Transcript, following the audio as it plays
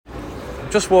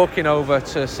just walking over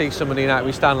to see some of the United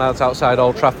We Stand lads outside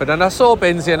Old Trafford, and I saw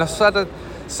Binsey, and I said I'd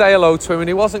say hello to him, and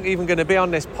he wasn't even going to be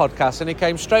on this podcast, and he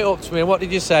came straight up to me, and what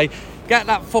did you say? Get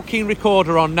that fucking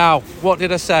recorder on now. What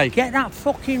did I say? Get that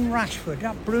fucking Rashford,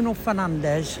 that Bruno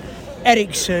Fernandes,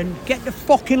 Ericsson, get the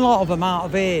fucking lot of them out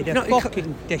of here.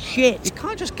 The shit. You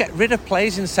can't just get rid of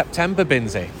players in September,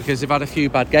 Binsey, because they've had a few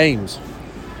bad games.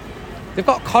 They've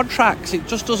got contracts. It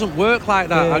just doesn't work like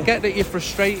that. Yeah. I get that you're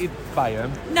frustrated by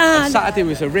them. Nah, Saturday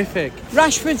was horrific.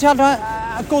 Rashford's had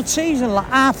a good season, like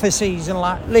half a season.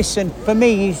 Like, listen, for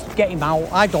me, get him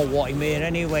out. I don't want him here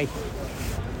anyway.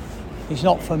 He's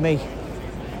not for me.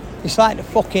 It's like the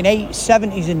fucking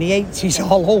 70s and the 80s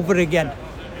all over again.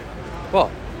 What?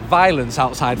 Violence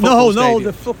outside football stadium? No,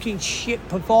 the fucking shit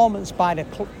performance by the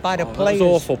players. That was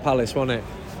awful, Palace, wasn't it?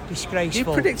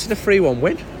 Disgraceful. You predicted a 3-1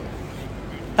 win.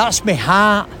 That's my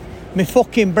heart. My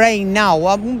fucking brain now.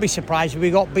 I wouldn't be surprised if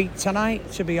we got beat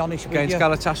tonight, to be honest with you. Against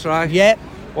Galatasaray? Yep.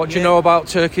 What do you know about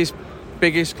Turkey's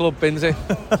biggest club, Binsey?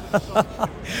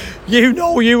 You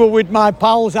know you were with my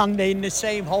pals, Andy, in the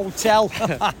same hotel.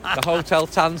 The Hotel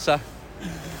Tansa.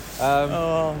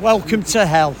 Welcome to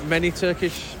hell. Many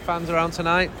Turkish fans around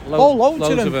tonight? Loads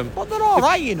of of them. But they're all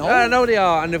right, you know. I know they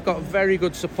are, and they've got very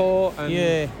good support. And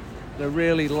yeah. They're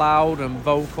really loud and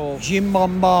vocal. Jim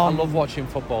Bom Bom. I love watching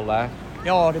football there.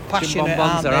 Oh, they're passionate. Jim Bom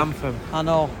Bom's their anthem. I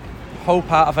know.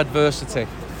 Hope out of adversity.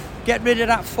 Get rid of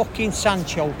that fucking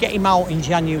Sancho. Get him out in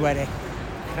January.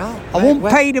 No, I won't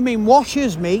pay them in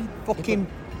washers, me. Fucking.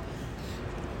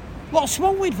 What's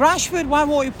wrong with Rashford? Why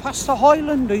won't he pass to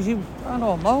Hoyland? Is he? I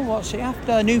don't know. What's he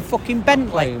after? A new fucking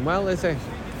Bentley? Playing well, is he?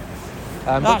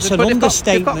 That's an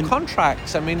understatement. They've got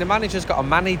contracts. I mean, the manager's got to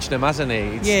manage them, hasn't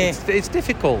he? It's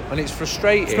difficult and it's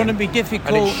frustrating. It's going to be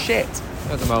difficult. And it's shit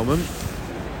at the moment.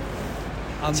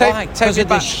 And because of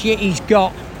the shit he's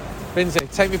got.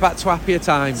 Binsey, take me back to happier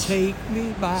times. Take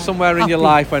me back. Somewhere in your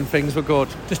life when things were good.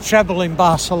 The treble in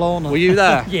Barcelona. Were you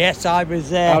there? Yes, I was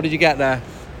there. How did you get there?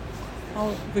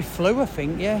 Oh, we flew, I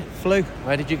think, yeah. Flew.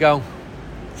 Where did you go?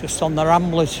 Just on the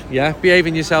Ramblers. Yeah,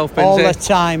 behaving yourself, Binsey?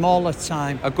 All the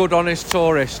time. A good, honest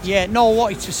tourist? Yeah, no, I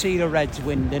wanted to see the Reds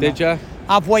win, Did you?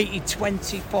 I've waited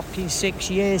 26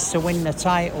 years to win the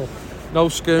title. No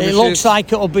skirmishes? It looks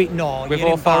like it'll be... No, with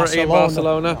you're authority in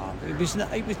Barcelona? No, it was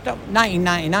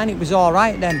 1999, it was all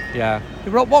right then. Yeah.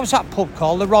 What was that pub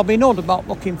called? The Robin Hood, about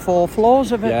looking 4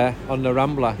 floors of it. Yeah, on the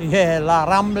Rambla. Yeah, La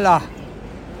Rambla.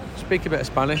 Speak a bit of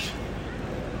Spanish.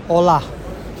 Hola.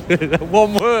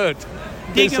 One word.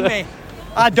 Dígame.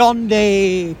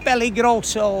 Adonde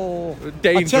peligroso.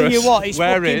 Dangerous. I tell you what, it's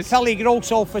Where fucking is?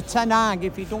 peligroso for Ten Hag.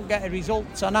 If he don't get a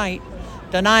result tonight,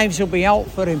 the knives will be out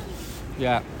for him.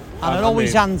 Yeah. And I know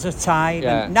his hands are tied.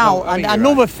 Yeah. And now, and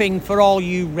another thing for all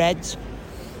you Reds,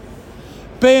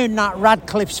 burn that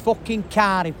Radcliffe's fucking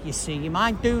car if you see him.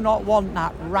 I do not want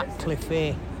that Radcliffe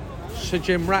here. Sir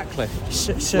Jim Ratcliffe,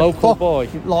 Sir local boy.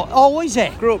 Oh, is he?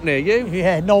 Grew up near you.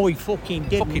 Yeah, no, he fucking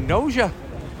didn't. Fucking knows you.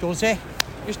 Does he?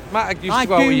 Used to go out with I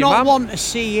do your not mum. want to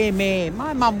see him here.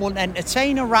 My mum wouldn't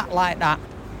entertain a rat like that.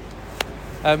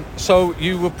 So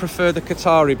you would prefer the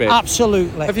Qatari bit?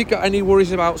 Absolutely. Have you got any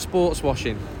worries about sports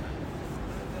washing?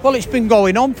 Well, it's been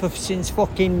going on since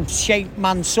fucking Sheikh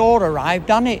Mansour arrived,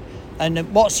 hasn't it? And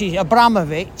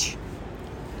Abramovich.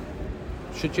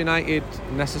 Should United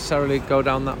necessarily go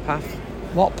down that path?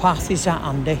 What path is that,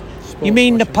 Andy? Sports you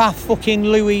mean washing. the path fucking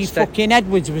Louis fucking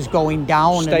Edwards was going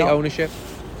down? State ownership?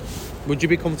 Would you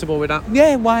be comfortable with that?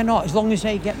 Yeah, why not? As long as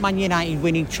they get Man United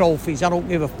winning trophies, I don't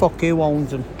give a fuck who owns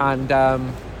them. And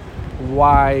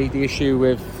why the issue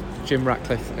with Jim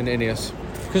Ratcliffe and Ineos?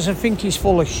 Because I think he's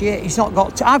full of shit. He's not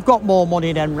got... I've got more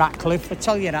money than Ratcliffe, I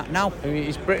tell you that now. I mean,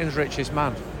 he's Britain's richest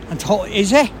man. Is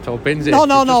he? Told Binsey. No.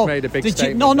 Just made a big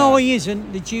statement. No, he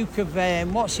isn't. The Duke of...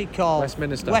 what's he called?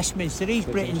 Westminster. He's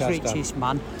Britain's richest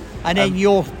man. And then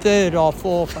you're third or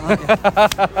fourth, aren't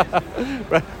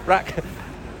you?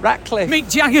 Ratcliffe.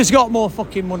 Mick Jagger's got more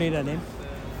fucking money than him.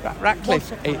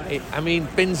 Ratcliffe.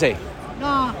 Binsey.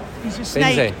 Nah, he's a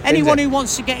snake. Anyone who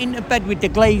wants to get into bed with the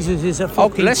Glazers is a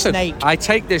fucking snake. I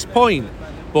take this point,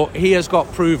 but he has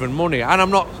got proven money, and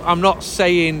I'm not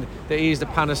saying that he's the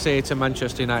panacea to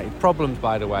Manchester United problems.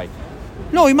 By the way,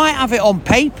 no, he might have it on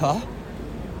paper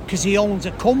because he owns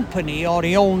a company or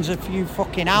he owns a few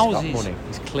fucking houses. He's got money.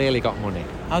 He's clearly got money.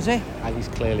 Has he? He's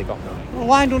clearly got money. Well,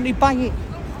 why don't he buy it?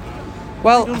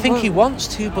 Well, I think he wants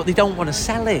to, but they don't want to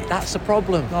sell it. That's the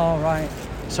problem. Oh, right.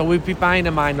 So we'd be buying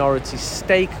a minority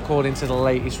stake, according to the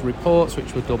latest reports,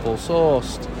 which were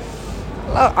double-sourced.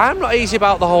 Look, I'm not easy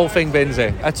about the whole thing,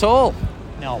 Binsey, at all.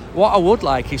 No. What I would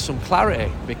like is some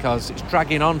clarity, because it's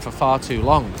dragging on for far too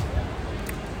long.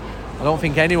 I don't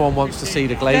think anyone wants to see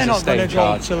the Glazers stay in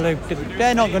charge.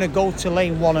 They're not going to go to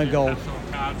Lane want to go.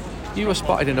 You were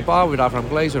spotted in a bar with Avram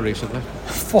Glazer recently.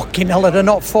 Fucking hell, I'd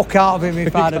not fuck out of him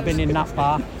if I'd have been in that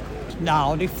bar.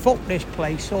 No, they fucked this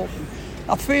place up.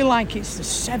 I feel like it's the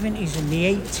 70s and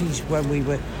the 80s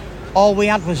when all we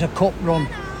had was a cup run.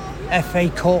 FA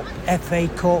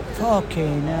Cup,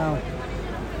 fucking hell.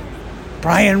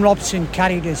 Brian Robson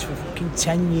carried us for fucking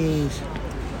 10 years.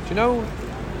 Do you know,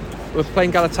 we're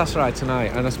playing Galatasaray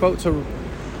tonight, and I spoke to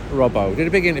Robbo, did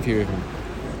a big interview with him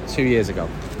 2 years ago.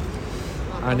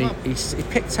 And he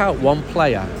picked out one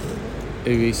player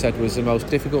who he said was the most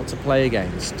difficult to play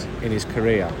against in his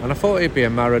career. And I thought it'd be a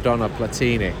Maradona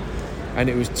Platini. And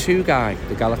it was two guys,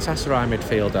 the Galatasaray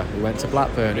midfielder who went to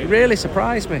Blackburn. It really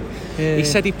surprised me. Yeah. He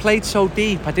said he played so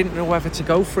deep, I didn't know whether to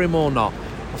go for him or not.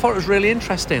 I thought it was really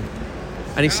interesting.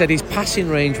 And he said his passing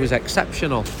range was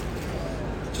exceptional.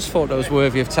 Just thought that was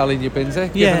worthy of telling you, Binzi.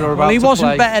 Yeah, well, he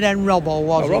wasn't better than Robbo,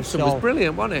 was he? Robson was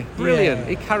brilliant, wasn't he? Brilliant. Yeah.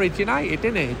 He carried United,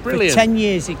 didn't he? Brilliant. For 10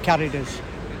 years he carried us.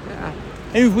 Yeah.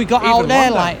 Who've we got out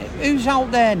there? Who's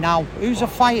out there now? Who's a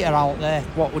fighter out there?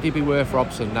 What would he be worth,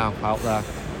 Robson, now, out there?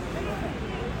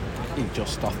 He's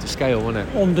just off the scale, wasn't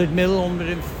it? 100 mil,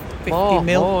 150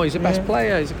 mil. Oh, he's the best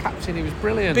player. He's a captain. He was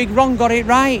brilliant. Big Ron got it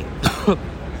right.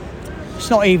 It's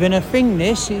not even a thing,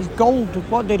 this. It's gold.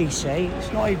 What did he say?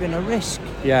 It's not even a risk.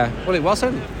 Yeah, well, it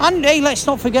wasn't. And hey, let's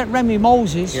not forget Remy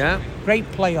Moses. Yeah.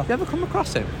 Great player. You ever come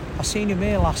across him? I seen him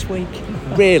here last week.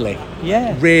 Really?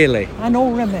 Yeah. Really? I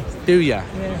know Remy. Do you?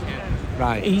 Yeah.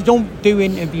 Right. He don't do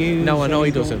interviews. No, I know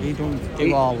he doesn't. He don't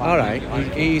do all that. All right.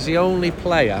 He's the only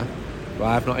player who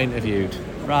I've not interviewed.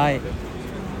 Right.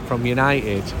 From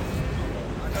United.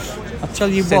 I'll tell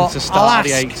you since what. The start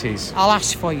of the 80s. I'll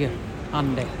ask for you,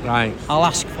 Andy. Right. I'll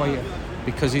ask for you.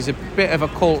 Because he's a bit of a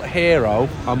cult hero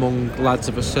among lads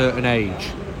of a certain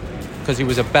age. Because he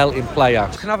was a belting player.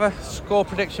 Can I have a score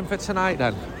prediction for tonight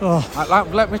then? Oh.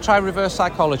 Let me try reverse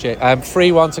psychology.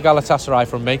 3-1 to Galatasaray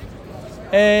from me.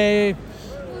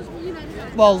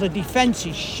 Well, the defence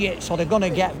is shit, so they're going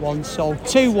to get one. So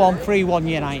 2-1, 3-1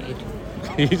 United.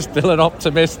 You're still an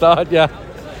optimist, aren't you?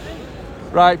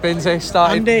 Right, Binzi,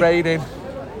 started raiding.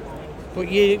 But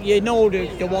you know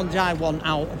the ones I want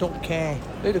out, I don't care.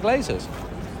 Who, the Glazers?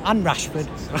 And Rashford.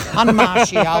 And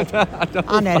Martial.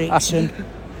 And Ericsson.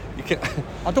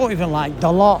 I don't even like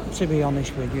Dalot, to be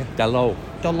honest with you. Dalot,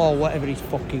 whatever he's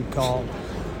fucking called.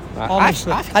 Right.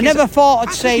 Honestly, I never thought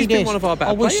I'd say this.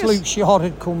 I wish Luke Shaw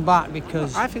had come back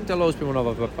because... I think Dalot's been one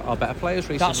of our better players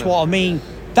recently. That's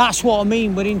what I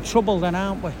mean. We're in trouble then,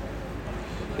 aren't we?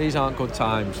 These aren't good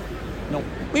times. No.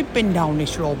 We've been down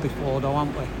this road before though,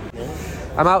 haven't we?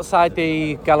 I'm outside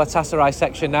the Galatasaray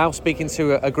section now, speaking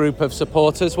to a group of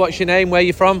supporters. What's your name? Where are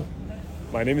you from?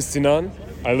 My name is Sinan.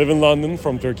 I live in London,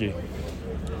 from Turkey.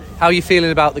 How are you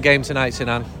feeling about the game tonight,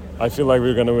 Sinan? I feel like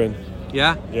we're going to win.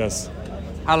 Yeah? Yes.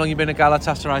 How long have you been a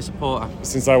Galatasaray supporter?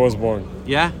 Since I was born.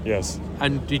 Yeah? Yes.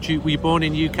 And were you born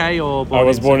in UK or born I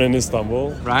was born in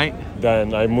Istanbul. Right.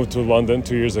 Then I moved to London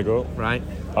 2 years ago. Right.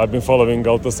 I've been following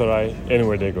Galatasaray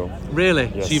anywhere they go.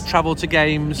 Really? Yes. So you've travelled to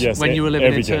games when you were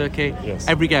living in Turkey? Yes.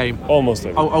 Every game? Almost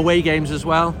every. Away games as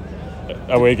well?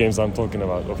 Away games I'm talking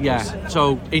about, of course. Yeah.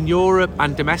 So in Europe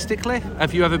and domestically,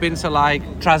 have you ever been to like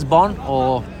Trabzon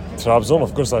or... Trabzon?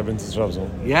 Of course I've been to Trabzon.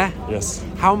 Yeah? Yes.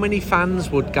 How many fans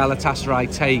would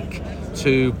Galatasaray take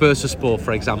to Bursaspor,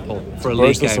 for example, for a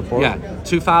league game? Yeah.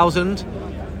 2,000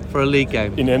 for a league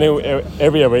game? In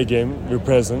every away game we're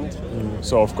present.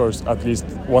 So of course at least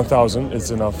 1,000 is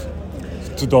enough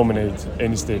to dominate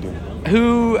any stadium.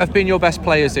 Who have been your best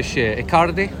players this year?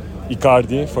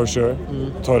 Icardi for sure,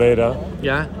 Torreira,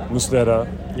 yeah, Muslera.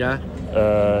 Yeah.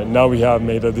 Now we have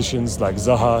made additions like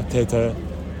Zaha, Tete.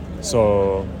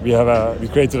 So we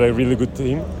created a really good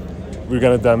team. We're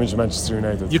gonna damage Manchester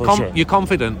United for sure. You're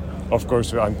confident? Of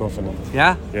course, I'm confident.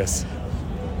 Yeah. Yes.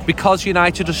 Because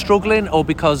United are struggling, or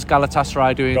because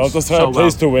Galatasaray are doing Galatasaray so well?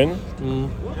 plays to win.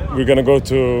 We're gonna go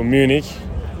to Munich.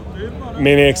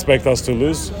 Many expect us to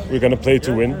lose. We're gonna play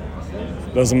to win.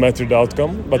 Doesn't matter the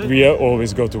outcome, but we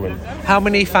always go to win. How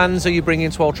many fans are you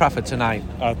bringing to Old Trafford tonight?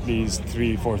 At least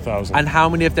 3,000-4,000. And how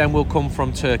many of them will come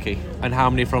from Turkey? And how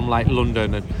many from like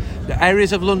London and the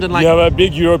areas of London? Like we have a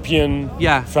big European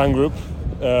fan group.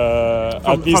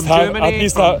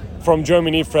 From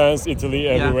Germany, France, Italy,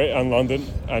 everywhere, and London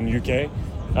and UK,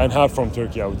 and half from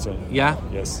Turkey, I would say. Yeah.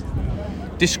 Yes.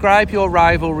 Describe your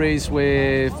rivalries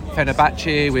with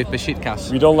Fenerbahce, with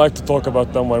Beşiktaş. We don't like to talk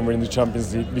about them when we're in the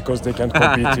Champions League because they can't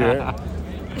compete here.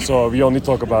 So we only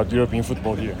talk about European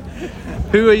football here.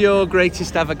 Who are your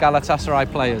greatest ever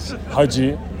Galatasaray players?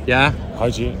 Hagi. Yeah?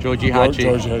 Hagi. Georgie Hagi.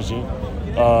 Georgie Hagi.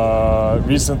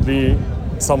 Recently,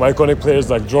 some iconic players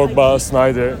like Drogba,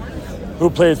 Snyder, who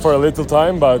played for a little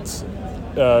time, but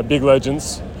big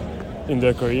legends in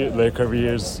their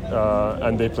careers,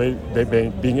 and they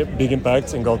made big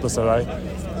impacts in Galatasaray.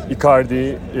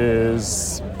 Icardi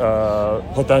is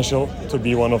potential to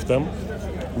be one of them,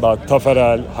 but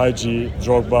Tafarel, Hagi,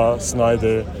 Drogba,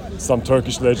 Snyder, some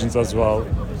Turkish legends as well.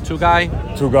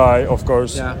 Tugay, of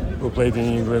course, who played in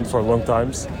England for long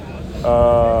times.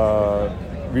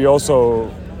 We also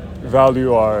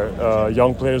value our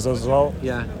young players as well.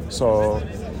 Yeah. So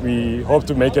we hope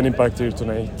to make an impact here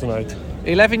tonight.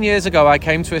 11 years ago, I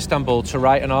came to Istanbul to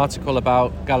write an article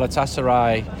about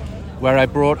Galatasaray, where I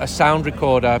brought a sound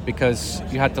recorder because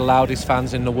you had the loudest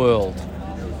fans in the world.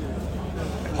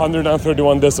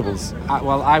 131 decibels.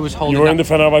 I was holding. You were in the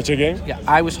Fenerbahce game? Yeah,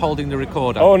 I was holding the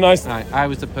recorder. Oh, nice. I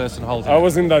was the person holding I it.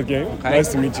 was in that game. Okay.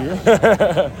 Nice to meet you.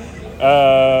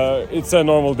 It's a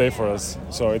normal day for us.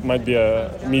 So it might be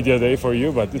a media day for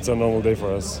you, but it's a normal day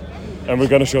for us. And we're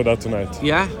going to show that tonight.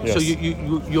 Yeah? Yes. So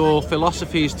your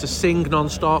philosophy is to sing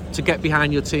non-stop, to get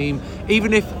behind your team.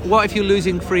 What if you're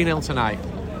losing 3-0 tonight?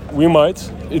 We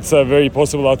might. It's a very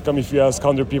possible outcome. If you ask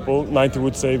 100 people, 90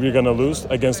 would say we're going to lose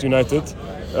against United.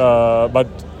 But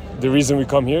the reason we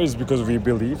come here is because we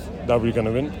believe that we're going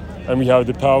to win. And we have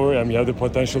the power and we have the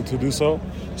potential to do so.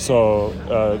 So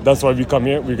that's why we come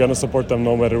here. We're going to support them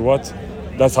no matter what.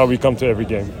 That's how we come to every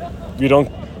game. We don't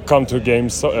come to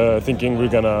games thinking we're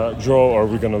going to draw or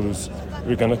we're going to lose.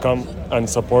 We're going to come and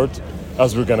support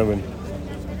as we're going to win.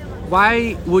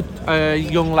 Why would a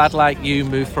young lad like you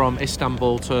move from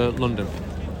Istanbul to London?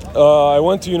 I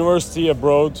went to university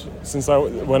abroad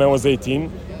when I was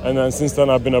 18, and then since then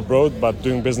I've been abroad, but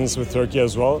doing business with Turkey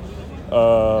as well.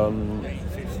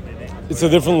 It's a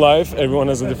different life. Everyone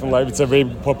has a different life. It's a very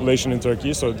big population in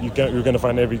Turkey, so you're going to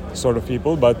find every sort of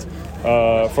people. But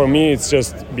for me, it's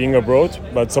just being abroad,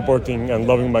 but supporting and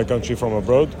loving my country from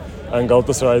abroad. And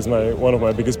Galatasaray is one of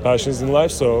my biggest passions in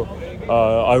life, so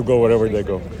I'll go wherever they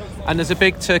go. And there's a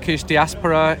big Turkish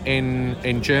diaspora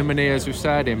in Germany, as we've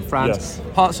said, in France. Yes.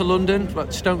 Parts of London,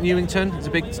 like Stoke Newington, there's a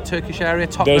big Turkish area.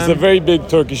 Tottenham. There's a very big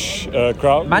Turkish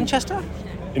crowd. Manchester?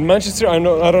 In Manchester, I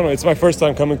don't know. It's my first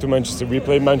time coming to Manchester. We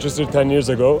played Manchester 10 years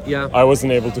ago. Yeah. I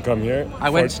wasn't able to come here. I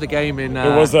went to the game in...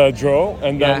 It was a draw,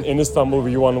 and then in Istanbul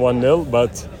we won 1-0,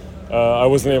 but I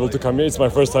wasn't able to come here. It's my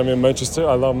first time in Manchester.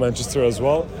 I love Manchester as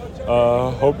well.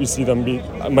 Hope you see them beat.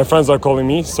 My friends are calling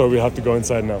me, so we have to go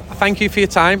inside now. Thank you for your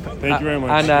time. Thank you very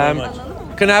much.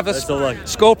 And can I have a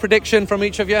score prediction from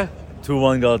each of you?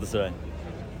 2-1 Galatasaray.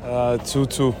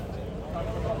 2-2.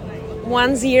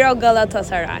 1-0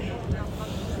 Galatasaray.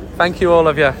 Thank you, all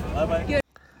of you. Bye-bye.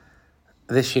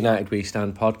 This United We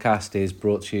Stand podcast is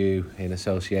brought to you in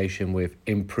association with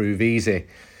Improve Easy.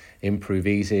 Improve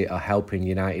Easy are helping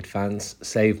United fans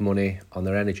save money on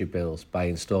their energy bills by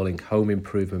installing home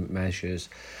improvement measures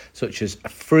such as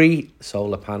free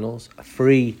solar panels,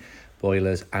 free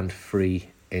boilers and free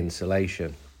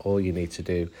insulation. All you need to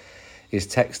do is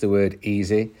text the word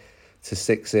EASY to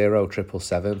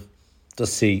 60777.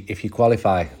 Just see if you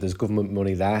qualify. There's government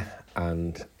money there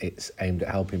and it's aimed at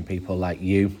helping people like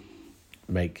you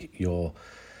make your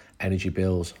energy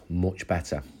bills much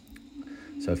better.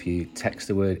 So if you text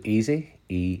the word EASY,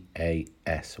 EASY,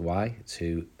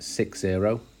 to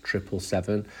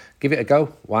 60777, give it a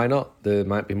go. Why not? There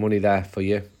might be money there for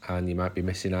you and you might be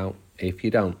missing out if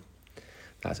you don't.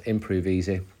 That's Improve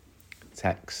Easy.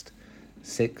 Text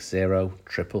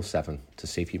 60777 to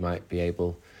see if you might be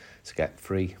able to get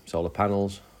free solar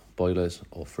panels, boilers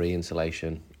or free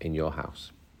insulation in your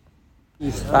house.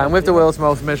 I'm with the world's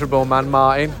most miserable man,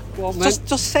 Martin. Well,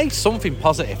 just say something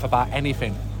positive about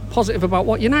anything. Positive about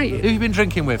what? United? Who have you been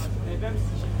drinking with?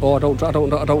 Oh, I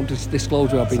don't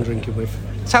disclose who I've been drinking with.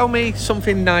 Tell me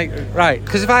something nice, right?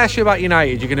 Because if I ask you about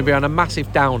United, you're going to be on a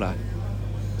massive downer.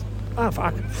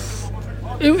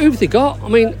 Who've they got? I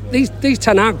mean, these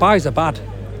Ten Hag buys are bad.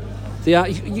 They are.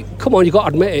 Come on, you got to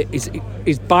admit it.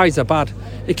 His buys are bad.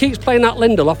 He keeps playing that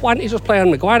Lindelof. Why don't he just play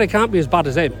on Maguire? He can't be as bad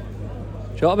as him. Do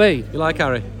you know what I mean? You like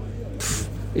Harry?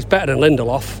 He's better than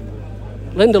Lindelof.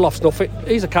 Lindelof's nothing.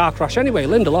 He's a car crash anyway.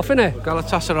 Lindelof, innit?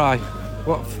 Galatasaray.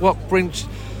 What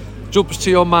jumps to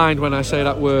your mind when I say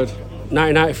that word?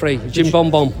 1993. Jim Bom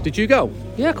Bom. Did you go?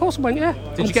 Yeah, of course I went. Yeah.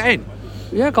 Did you get in?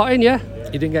 Yeah, I got in. Yeah.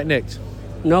 You didn't get nicked?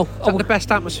 No. Is that the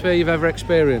best atmosphere you've ever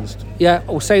experienced? Yeah,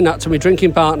 I was saying that to my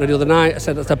drinking partner the other night. I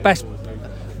said that's the best.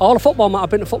 All the football, I've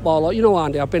been to football. You know,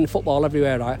 Andy, I've been to football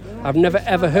everywhere, right? I've never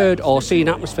ever heard or seen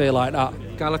atmosphere like that.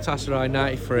 Galatasaray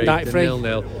 93. 93. The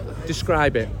 0-0.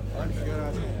 Describe it.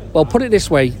 Well, put it this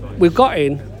way: we've got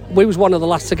in. we was one of the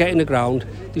last to get in the ground.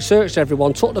 They searched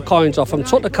everyone, took the coins off them,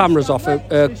 took the cameras off,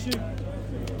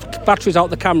 batteries out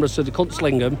the cameras so they couldn't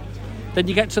sling them. Then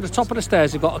you get to the top of the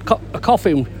stairs, you've got a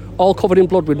coffin all covered in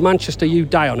blood with Manchester You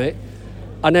Die on it.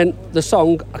 And then the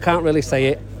song, I can't really say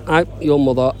it, your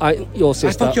mother, your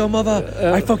sister. I fuck your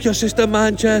mother, I fuck your sister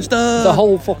Manchester. The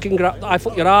whole fucking I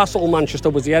fuck your arsehole Manchester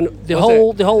was the end. The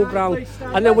whole ground.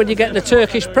 And then when you get the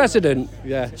Turkish president,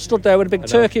 stood there with a big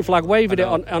turkey flag waving it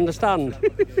on the stand.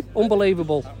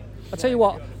 Unbelievable. I tell you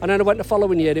what, and then I went the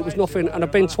following year, it was nothing, and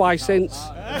I've been twice since.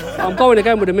 I'm going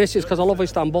again with the missus because I love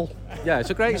Istanbul. Yeah, it's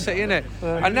a great city, isn't it?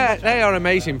 And they are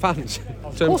amazing fans.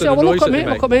 Look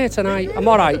at me tonight. I'm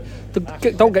all right.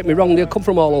 Don't get me wrong, they come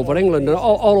from all over England, and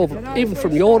all over, even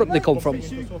from Europe they come from.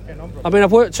 I mean,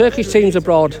 I've worked Turkish teams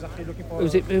abroad. Who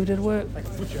did I work?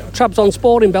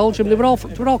 Trabzonspor in Belgium, they were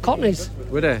all Cockneys.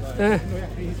 Were they? Yeah.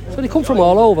 So they come from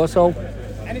all over, so...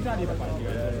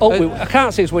 I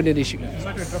can't see us winning this year.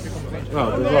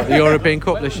 Well, the European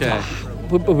Cup this year.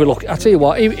 We're lucky. I tell you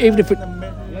what, even if we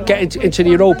get into the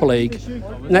Europa League,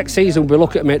 next season we'll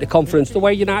look at make the conference. The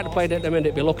way United played at the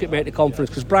minute, we'll look at make the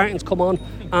conference because Brighton's come on,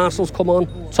 Arsenal's come on,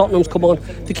 Tottenham's come on.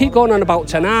 They keep going on about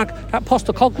Ten Hag. That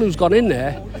Postecoglou's gone in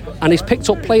there and he's picked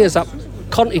up players that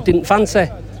Conte didn't fancy,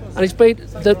 and he's beat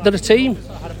the team.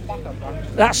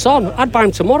 That's Son. I'd buy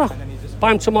him tomorrow.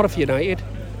 Buy him tomorrow for United.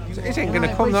 Is it going to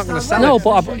come? Not going to sell? No,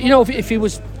 but if he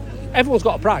was, everyone's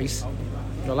got a price.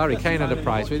 Well, Harry Kane had a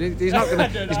price. He's not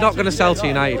going to sell to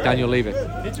United. Daniel, leave it.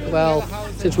 Well,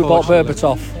 since we bought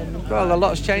Berbatov. Well, a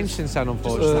lot's changed since then,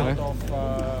 unfortunately.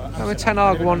 I mean, Ten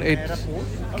Hag wanted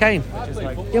Kane.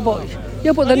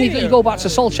 Yeah, but then you go back to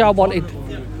Solskjaer wanted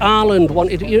Ireland,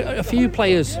 wanted a few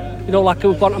players. Like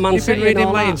who've gone to Man City. You've been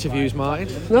reading my that. interviews, Martin?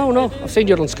 No. I've seen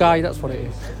you on Sky. That's what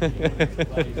it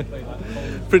is.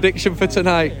 Prediction for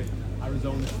tonight?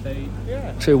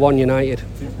 2-1 United.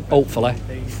 Hopefully. I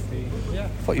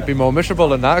thought you'd be more miserable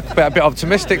than that. A bit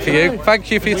optimistic for you. Thank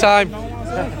you for your time.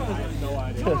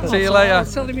 See you later.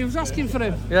 Tell him he was asking for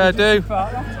him. Yeah, I do.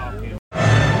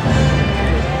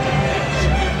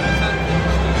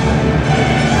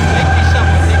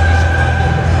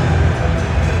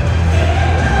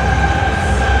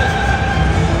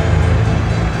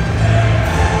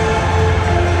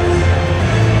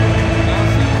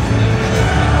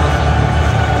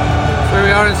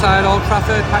 Inside Old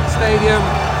Trafford, packed stadium.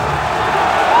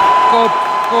 Good.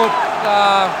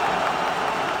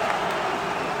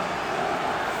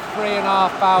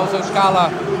 3,500 Gala.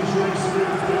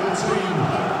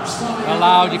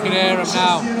 Loud, you can hear them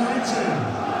now.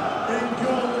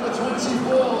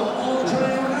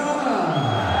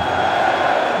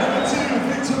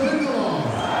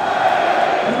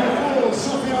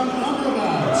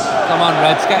 Come on,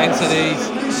 Reds, get into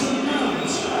these.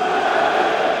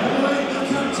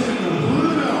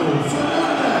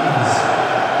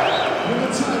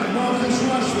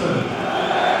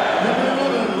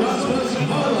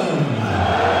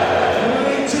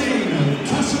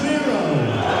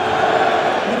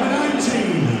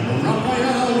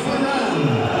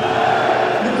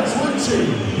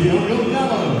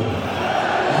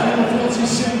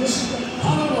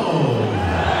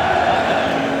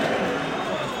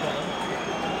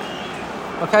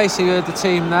 Okay, so you heard the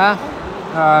team there.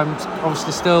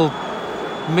 Obviously still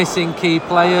missing key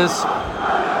players.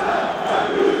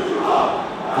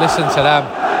 Listen to them.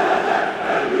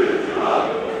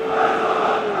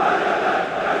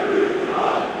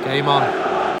 Game on.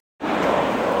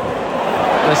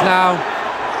 There's now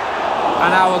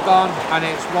an hour gone and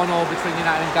it's 1-1 between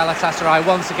United and Galatasaray.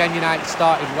 Once again United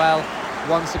started well.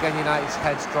 Once again United's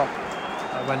heads dropped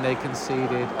when they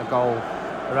conceded a goal.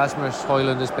 Rasmus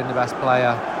Højlund has been the best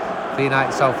player for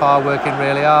United so far, working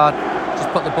really hard. Just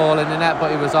put the ball in the net, but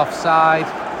he was offside.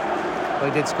 But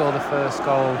he did score the first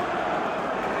goal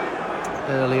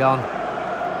early on.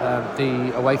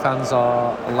 The away fans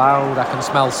are loud. I can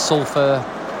smell sulphur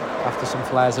after some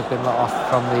flares have been let off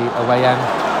from the away end.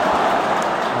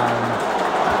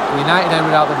 The United end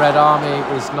without the Red Army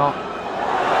is not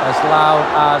as loud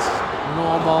as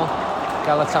normal.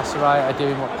 Galatasaray are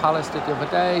doing what Palace did the other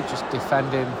day, just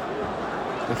defending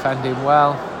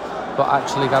well. But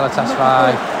actually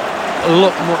Galatasaray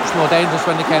looked much more dangerous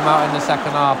when they came out in the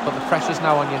second half. But the pressure's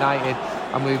now on United,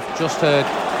 and we've just heard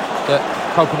that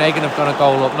Copenhagen have gone a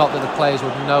goal up. Not that the players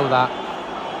would know that.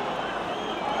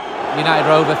 United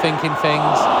are overthinking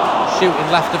things, shooting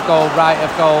left of goal, right of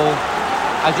goal.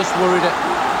 I just worry that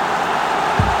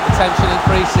the tension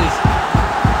increases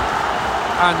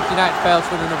and United failed to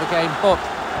win another game, but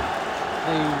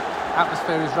the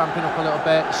atmosphere is ramping up a little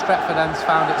bit. Stretford End's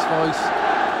found its voice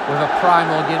with a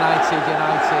primal United.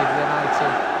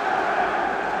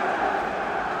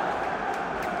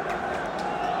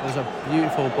 There's a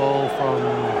beautiful ball from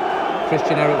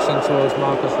Christian Eriksen towards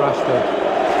Marcus Rashford.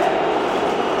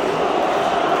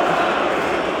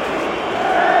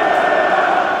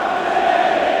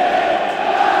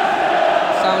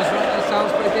 It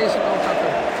sounds pretty decent, Old Trafford.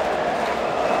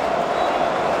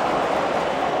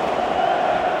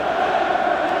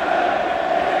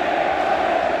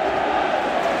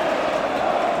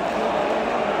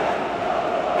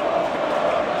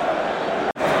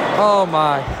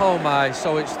 Oh my,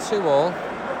 so it's 2-2.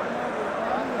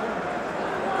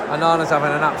 Anana's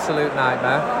having an absolute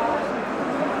nightmare.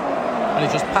 And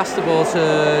he just passed the ball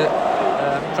to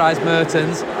tries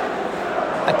Mertens.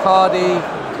 Icardi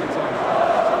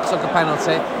took a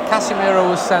penalty. Casemiro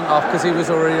was sent off because he was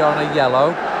already on a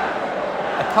yellow.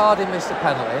 Icardi missed a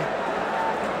penalty.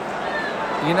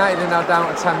 United are now down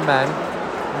to 10 men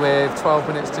with 12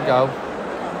 minutes to go.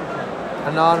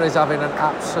 Anana is having an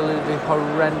absolutely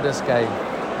horrendous game.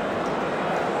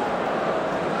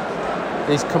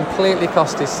 He's completely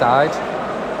cost his side.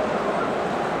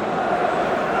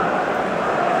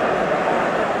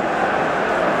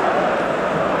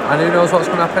 And who knows what's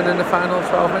going to happen in the final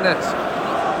 12 minutes.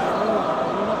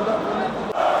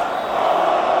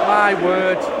 My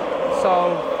word.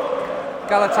 So,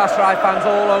 Galatasaray fans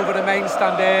all over the main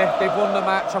stand here. They've won the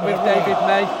match. I'm with David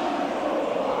May.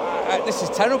 This is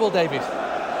terrible, David.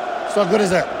 It's not good,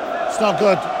 is it? It's not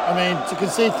good. I mean, to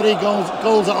concede 3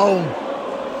 goals at home,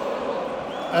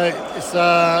 it's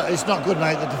not good,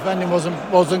 mate. The defending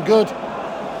wasn't good.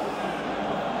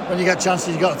 When you get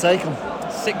chances, you got to take them.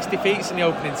 6 defeats in the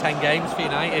opening 10 games for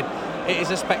United. It is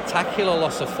a spectacular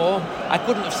loss of form. I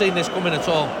couldn't have seen this coming at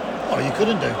all. Oh, you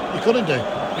couldn't do.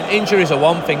 I mean, injuries are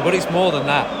one thing, but it's more than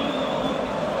that.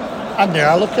 And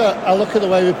yeah, I look at the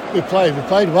way we played. We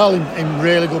played well in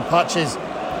really good patches.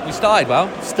 We started well.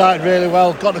 Started really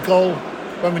well. Got the goal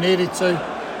when we needed to.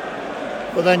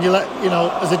 But then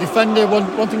as a defender,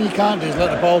 one thing you can't do is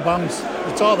let the ball bounce.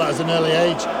 We taught that as an early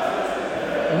age.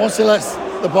 And once he lets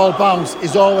the ball bounce,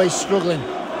 he's always struggling.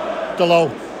 Below.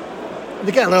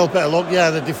 They get a little bit of luck,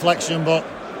 the deflection, but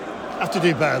have to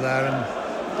do better there. And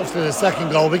obviously the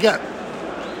second goal, we get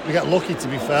lucky, to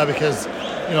be fair, because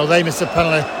they miss a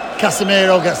penalty.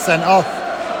 Casemiro gets sent off.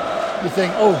 You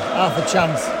think, half a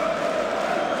chance.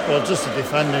 Well, just the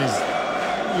defenders.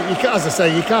 You can't, as I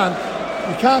say, you can't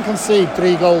concede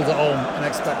 3 goals at home and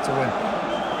expect to win.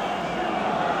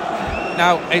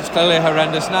 Now, it's clearly a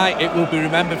horrendous night. It will be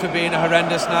remembered for being a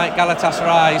horrendous night.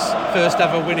 Galatasaray's first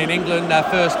ever win in England, their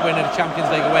first win in a Champions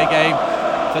League away game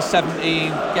for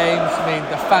 17 games. I mean,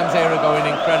 the fans here are going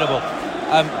incredible.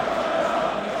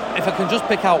 If I can just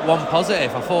pick out one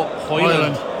positive, I thought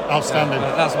Højlund. Outstanding.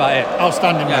 That's about it.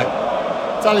 Outstanding, mate.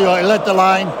 Tell you what, he led the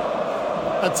line.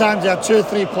 At times he had 2 or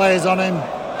 3 players on him,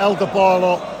 held the ball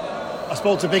up. I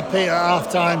spoke to Big Peter at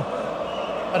half-time,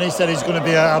 and he said he's going to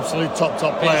be an absolute top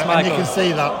player, and you can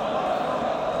see that.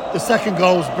 The second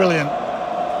goal's brilliant.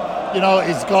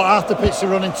 He's got half the pitch to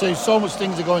run into, so much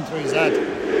things are going through his head.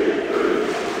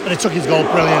 And he took his goal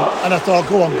brilliant, and I thought,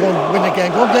 go on, win the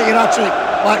game, go and get your hat-trick,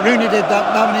 like Rooney did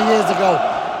that many years ago.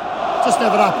 Just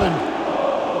never happened.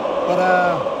 But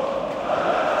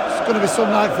it's going to be some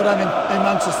night for them in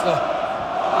Manchester.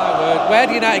 My word. Where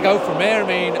do United go from here? I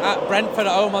mean, at Brentford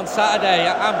at home on Saturday,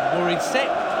 I'm worried sick.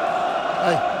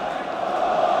 Hey,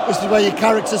 this is where your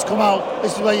characters come out.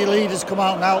 This is where your leaders come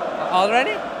out now. Are there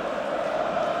any?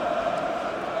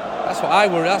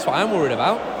 That's what I'm worried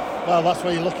about. Well, that's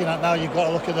what you're looking at now. You've got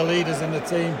to look at the leaders in the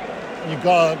team. You've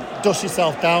got to dust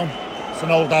yourself down. It's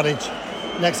an old adage.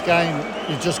 Next game,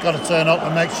 you've just got to turn up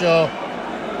and make sure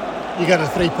you get the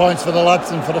 3 points for the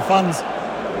lads and for the fans.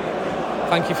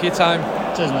 Thank you for your time.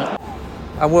 Cheers, mate.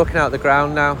 I'm walking out the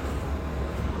ground now.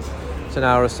 It's an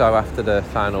hour or so after the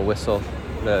final whistle.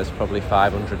 There's probably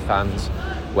 500 fans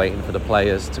waiting for the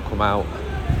players to come out.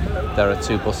 There are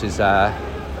 2 buses there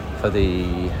for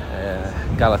the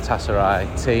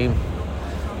Galatasaray team.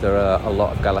 There are a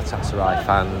lot of Galatasaray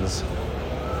fans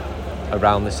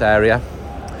around this area,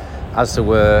 as there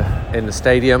were in the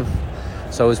stadium.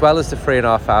 So as well as the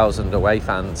 3,500 away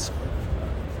fans,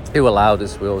 who were loud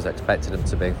as we always expected them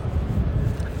to be,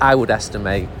 I would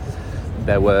estimate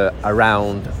there were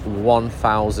around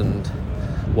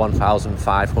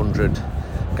 1,500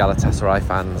 Galatasaray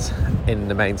fans in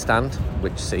the main stand,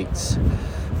 which seats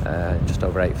just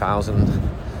over 8,000.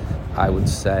 I would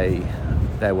say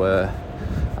there were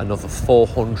another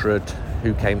 400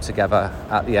 who came together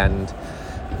at the end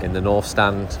in the north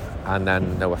stand, and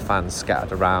then there were fans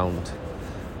scattered around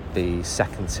the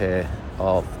second tier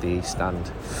of the east stand,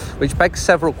 which begs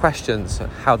several questions.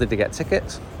 How did they get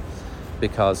tickets?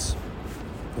 Because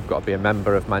you've got to be a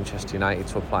member of Manchester United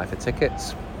to apply for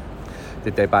tickets.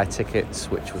 Did they buy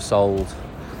tickets which were sold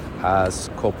as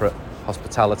corporate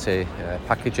hospitality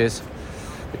packages?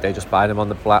 Did they just buy them on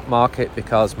the black market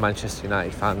because Manchester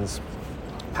United fans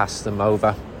passed them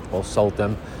over or sold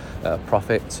them at a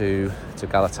profit to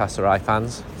Galatasaray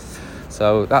fans?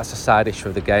 So that's a side issue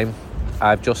of the game.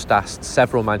 I've just asked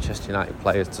several Manchester United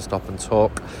players to stop and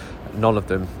talk. None of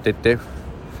them did do.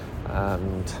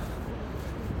 And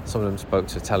some of them spoke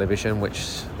to television,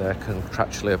 which they're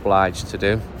contractually obliged to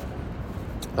do.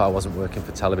 But I wasn't working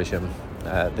for television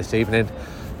this evening.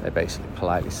 They basically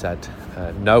politely said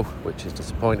no, which is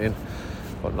disappointing,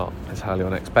 but not entirely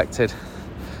unexpected.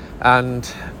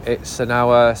 And it's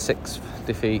now a 6th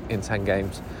defeat in 10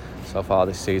 games so far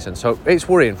this season. So it's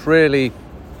worrying, really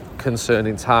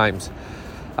concerning times.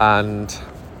 And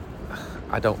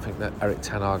I don't think that Erik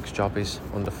ten Hag's job is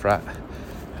under threat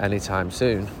anytime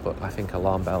soon, but I think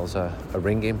alarm bells are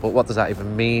ringing. But what does that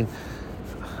even mean?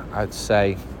 I'd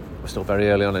say we're still very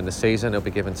early on in the season. He'll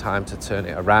be given time to turn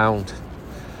it around,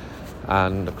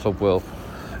 and the club will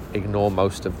ignore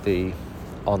most of the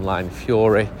online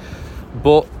fury.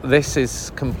 But this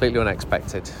is completely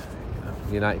unexpected.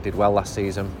 United did well last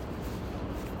season,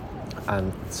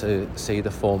 and to see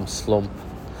the form slump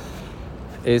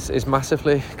is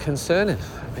massively concerning.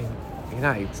 I mean,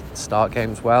 United start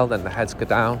games well, then the heads go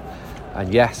down,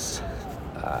 and yes,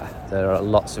 there are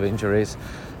lots of injuries,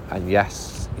 and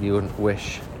yes, you wouldn't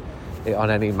wish it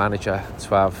on any manager to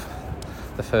have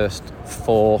the first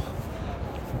 4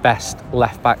 best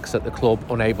left backs at the club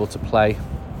unable to play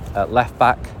at left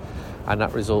back, and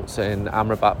that results in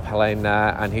Amrabat playing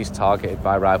there, and he's targeted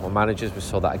by rival managers. We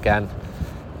saw that again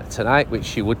tonight,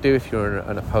 which you would do if you're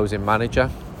an opposing manager.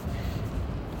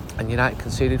 And United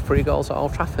conceded 3 goals at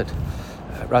Old Trafford.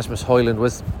 Rasmus Højlund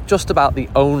was just about the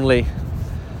only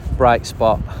bright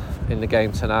spot in the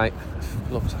game tonight.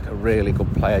 Looks like a really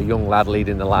good player, young lad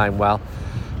leading the line well.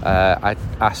 I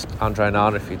asked Andre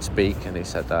Onana if he'd speak, and he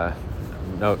said,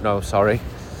 no, sorry.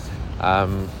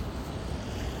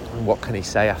 What can he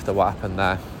say after what happened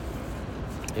there?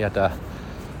 He had a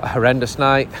horrendous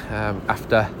night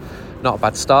after not a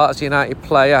bad start as a United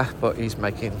player, but he's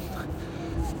making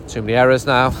too many errors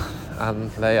now,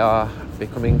 and they are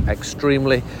becoming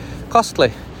extremely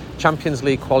costly. Champions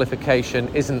League qualification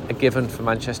isn't a given for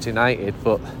Manchester United,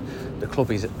 but the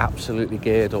club is absolutely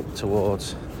geared up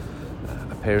towards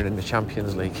appearing in the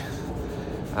Champions League.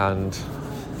 And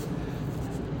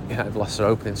United lost their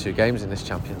opening 2 games in this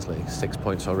Champions League, 6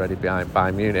 points already behind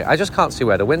Bayern Munich. I just can't see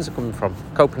where the wins are coming from.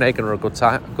 Copenhagen are a good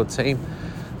team,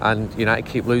 and United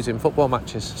keep losing football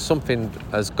matches. Something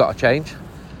has got to change,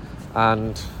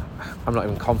 and I'm not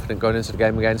even confident going into the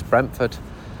game against Brentford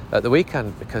at the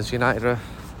weekend, because United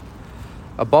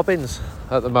are bobbins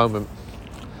at the moment.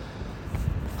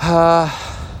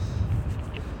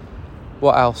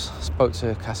 What else? Spoke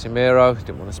to Casemiro. He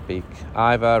didn't want to speak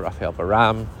either. Rafael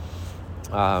Varane.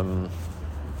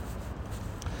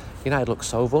 United look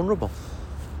so vulnerable.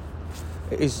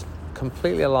 It is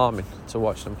completely alarming to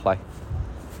watch them play.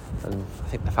 And I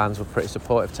think the fans were pretty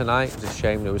supportive tonight. It was a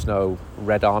shame there was no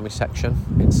Red Army section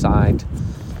inside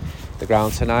the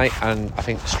ground tonight. And I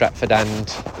think Stretford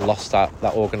End lost that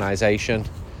organisation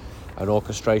and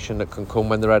orchestration that can come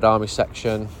when the Red Army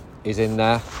section is in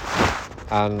there.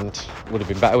 And would have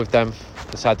been better with them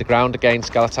inside the ground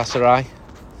against Galatasaray,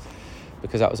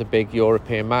 because that was a big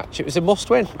European match. It was a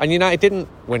must-win, and United didn't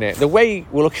win it. The way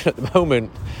we're looking at the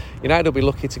moment, United will be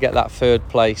lucky to get that 3rd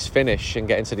place finish and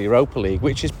get into the Europa League,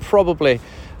 which is probably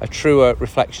a truer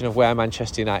reflection of where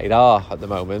Manchester United are at the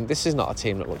moment. This is not a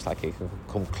team that looks like it can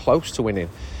come close to winning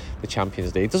the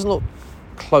Champions League. It doesn't look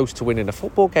close to winning a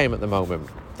football game at the moment.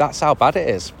 That's how bad it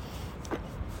is.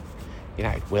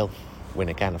 United will win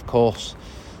again, of course.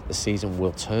 The season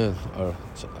will turn.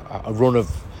 A run of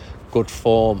good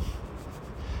form,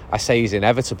 I say, is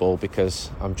inevitable, because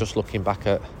I'm just looking back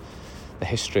at the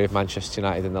history of Manchester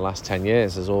United in the last 10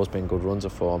 years. There's always been good runs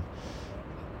of form,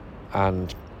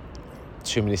 and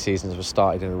too many seasons were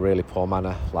started in a really poor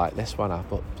manner like this one.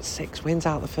 But 6 wins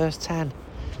out of the first 10.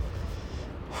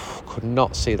 Could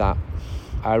not see that.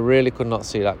 I really could not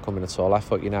see that coming at all. I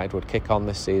thought United would kick on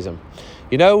this season.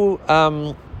 You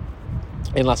know,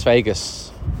 in Las Vegas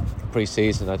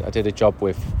pre-season, I did a job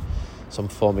with some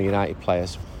former United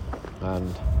players,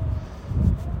 and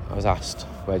I was asked,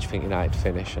 where do you think United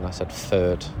finish? And I said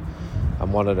 3rd.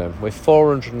 And one of them, with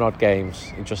 400 and odd games,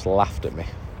 he just laughed at me.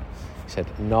 He said,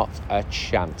 not a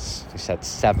chance. He said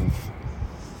 7th.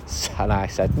 And I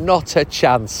said, not a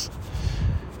chance.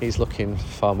 He's looking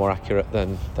far more accurate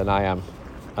than I am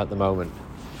at the moment.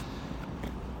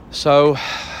 So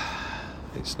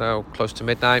it's now close to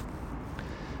midnight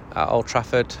at Old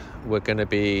Trafford. we're going to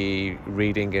be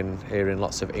reading and hearing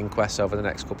lots of inquests over the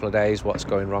next couple of days. What's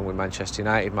going wrong with Manchester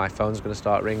United? My phone's going to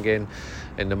start ringing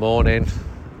in the morning.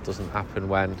 It doesn't happen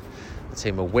when the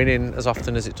team are winning as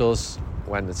often as it does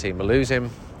when the team are losing.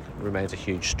 It remains a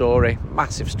huge story,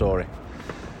 massive story.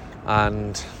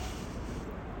 And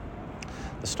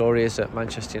the story is that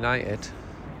Manchester United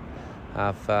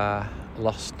have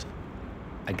lost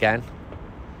again.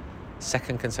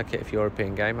 Second consecutive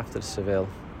European game after the Seville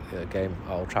game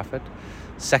at Old Trafford.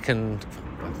 Second,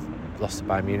 lost the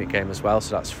Bayern Munich game as well,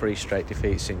 so that's 3 straight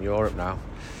defeats in Europe now.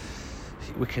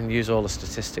 We can use all the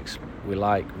statistics we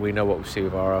like. We know what we see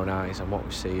with our own eyes, and what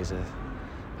we see is a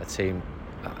team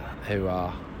who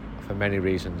are, for many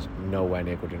reasons, nowhere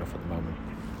near good enough at the moment.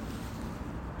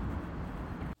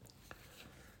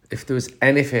 If there was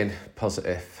anything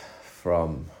positive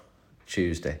from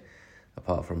Tuesday,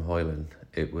 apart from Højlund,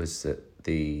 it was that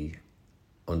the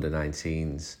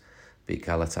under-19s beat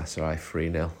Galatasaray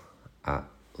 3-0 at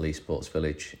Lee Sports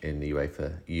Village in the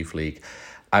UEFA Youth League.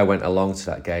 I went along to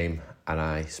that game and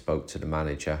I spoke to the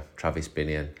manager, Travis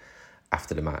Binion,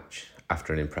 after the match,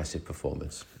 after an impressive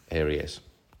performance. Here he is.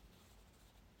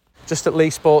 Just at Lee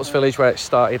Sports Village, where it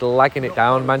started lagging it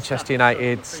down, Manchester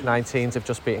United's 19s have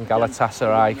just beaten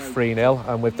Galatasaray 3-0,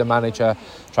 and with the manager,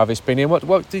 Travis Binion.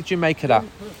 What did you make of that?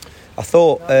 I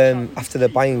thought after the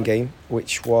Bayern game,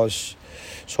 which was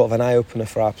sort of an eye-opener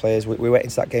for our players, we went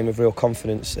into that game with real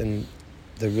confidence, and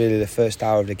the first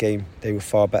hour of the game, they were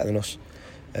far better than us.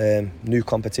 New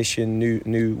competition,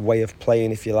 new way of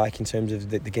playing, if you like, in terms of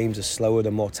the games are slower,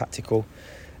 they're more tactical.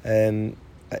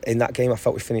 In that game, I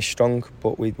felt we finished strong,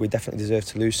 but we definitely deserved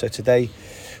to lose. So today,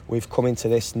 we've come into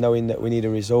this knowing that we need a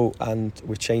result, and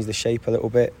we've changed the shape a little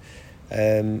bit.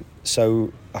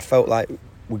 So I felt like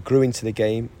we grew into the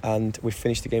game, and we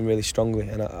finished the game really strongly.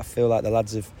 And I feel like the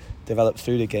lads have developed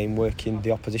through the game, working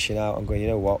the opposition out and going, you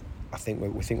know what, we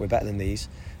think we're better than these.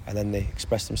 And then they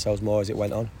expressed themselves more as it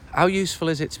went on. How useful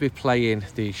is it to be playing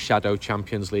the Shadow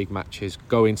Champions League matches,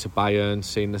 going to Bayern,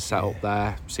 seeing the setup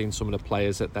there, seeing some of the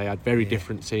players that they had, very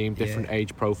different team, different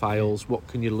age profiles? What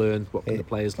can you learn? What can the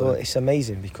players learn? Well, it's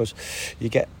amazing because you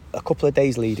get a couple of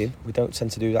days leading. We don't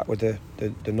tend to do that with the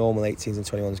normal 18s and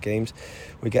 21s games.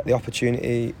 We get the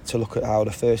opportunity to look at how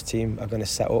the first team are going to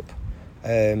set up,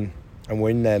 and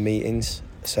we're in their meetings.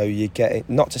 So you get it,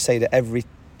 not to say that every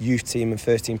youth team and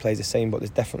first team plays the same, but there's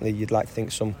definitely, you'd like to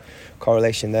think, some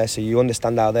correlation there, so you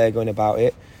understand how they're going about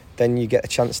it. Then you get a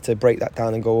chance to break that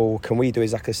down and go, well, can we do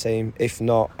exactly the same? If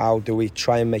not, how do we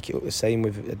try and make it look the same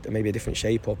with maybe a different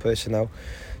shape or personnel?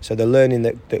 So the learning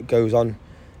that goes on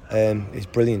is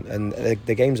brilliant, and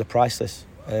the games are priceless.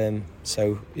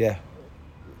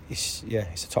 It's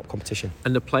a top competition.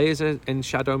 And the players are in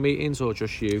shadow meetings, or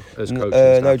just you as coaching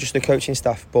staff? No, just the coaching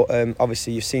staff. But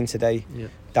obviously you've seen today,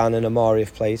 Dan and Amari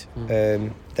have played.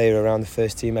 They're around the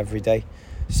first team every day.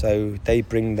 So they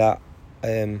bring that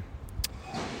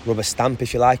rubber stamp,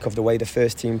 if you like, of the way the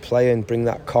first team play, and bring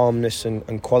that calmness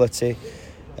and quality.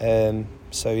 They're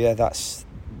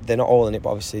not all in it, but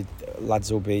obviously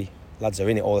lads are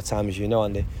in it all the time, as you know,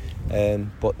 Andy,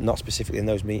 but not specifically in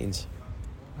those meetings.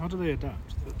 How do they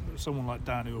adapt? Someone like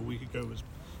Dan, who a week ago was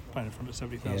playing in front of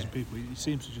 70,000 people, he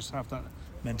seems to just have that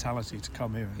mentality to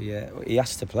come here. Yeah, he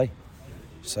has to play.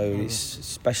 So it's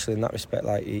especially in that respect,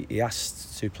 like he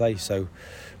has to play. So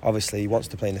obviously he wants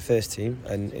to play in the first team,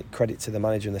 and credit to the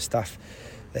manager and the staff.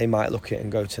 They might look at it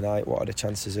and go tonight, what are the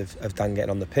chances of Dan getting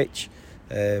on the pitch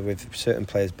with certain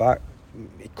players back?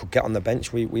 He could get on the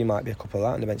bench. We might be a couple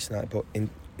of that on the bench tonight, but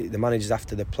the manager's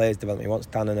after the players' development. He wants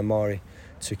Dan and Amari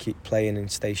to keep playing and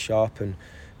stay sharp and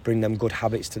bring them good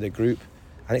habits to the group,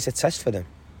 and it's a test for them.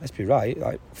 Let's be right,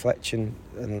 like Fletch and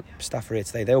staff are here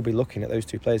today, they'll be looking at those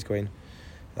two players going,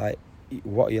 like,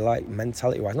 what are you like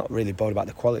mentality wise? Not really bothered about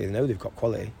the quality, they know they've got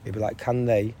quality. They'll be like, can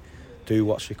they do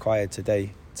what's required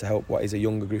today to help what is a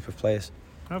younger group of players?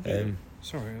 Have you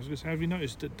have you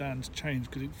noticed that Dan's changed?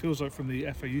 Because it feels like from the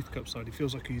FA Youth Cup side, he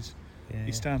feels like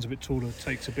he stands a bit taller,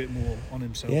 takes a bit more on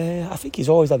himself. Yeah, I think he's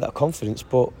always had that confidence,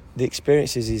 but the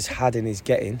experiences he's had and he's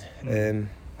getting,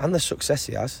 and the success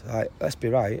he has, like, let's be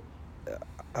right,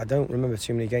 I don't remember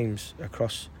too many games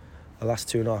across the last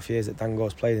 2.5 years that Dan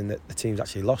Gore's played in that the team's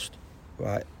actually lost.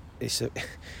 Right? It's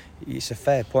a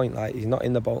fair point. Like, he's not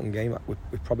in the Bolton game.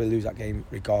 We'd probably lose that game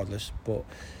regardless. But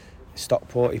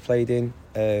Stockport he played in,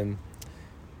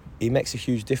 he makes a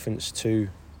huge difference to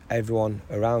everyone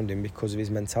around him because of his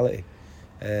mentality,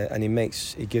 and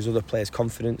he gives other players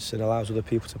confidence and allows other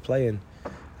people to play and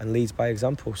leads by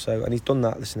example. So, and he's done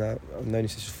that. Listen, I've known him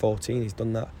since 14. He's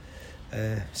done that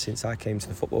since I came to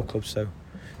the football club. So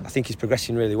I think he's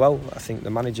progressing really well. I think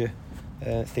the manager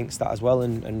thinks that as well,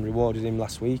 and rewarded him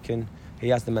last week, and he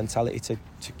has the mentality to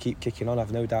keep kicking on.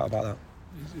 I've no doubt about that.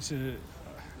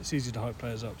 It's easy to hype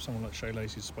players up. Someone like Shea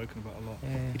Lacey's spoken about a lot.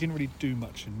 Yeah. He didn't really do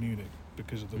much in Munich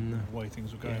because of the way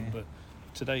things were going, but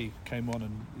today he came on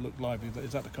and looked lively.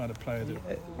 Is that the kind of player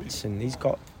that... Listen, he's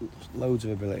got loads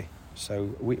of ability,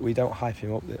 so we don't hype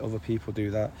him up. Other people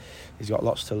do that. He's got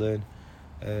lots to learn,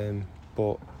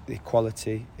 but the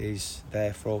quality is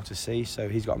there for all to see, so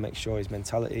he's got to make sure his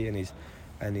mentality and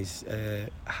his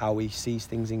how he sees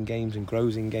things in games and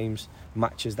grows in games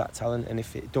matches that talent, and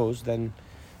if it does, then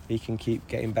he can keep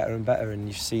getting better and better. And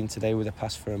you've seen today with the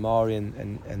pass for Amari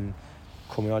and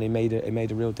coming on, he made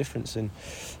a real difference. And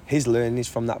his learning is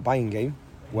from that Bayern game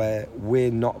where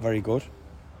we're not very good.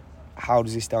 How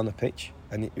does he stay on the pitch?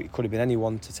 And it could have been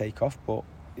anyone to take off, but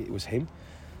it was him.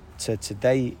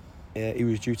 Today he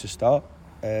was due to start,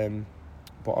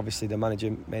 but obviously the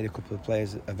manager made a couple of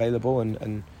players available,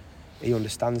 and he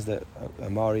understands that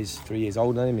Amari's 3 years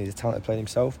older than him. He's a talented player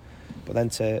himself, but then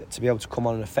to be able to come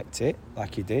on and affect it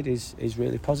like he did is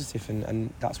really positive,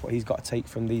 and that's what he's got to take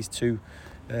from these two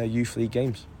youth league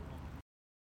games.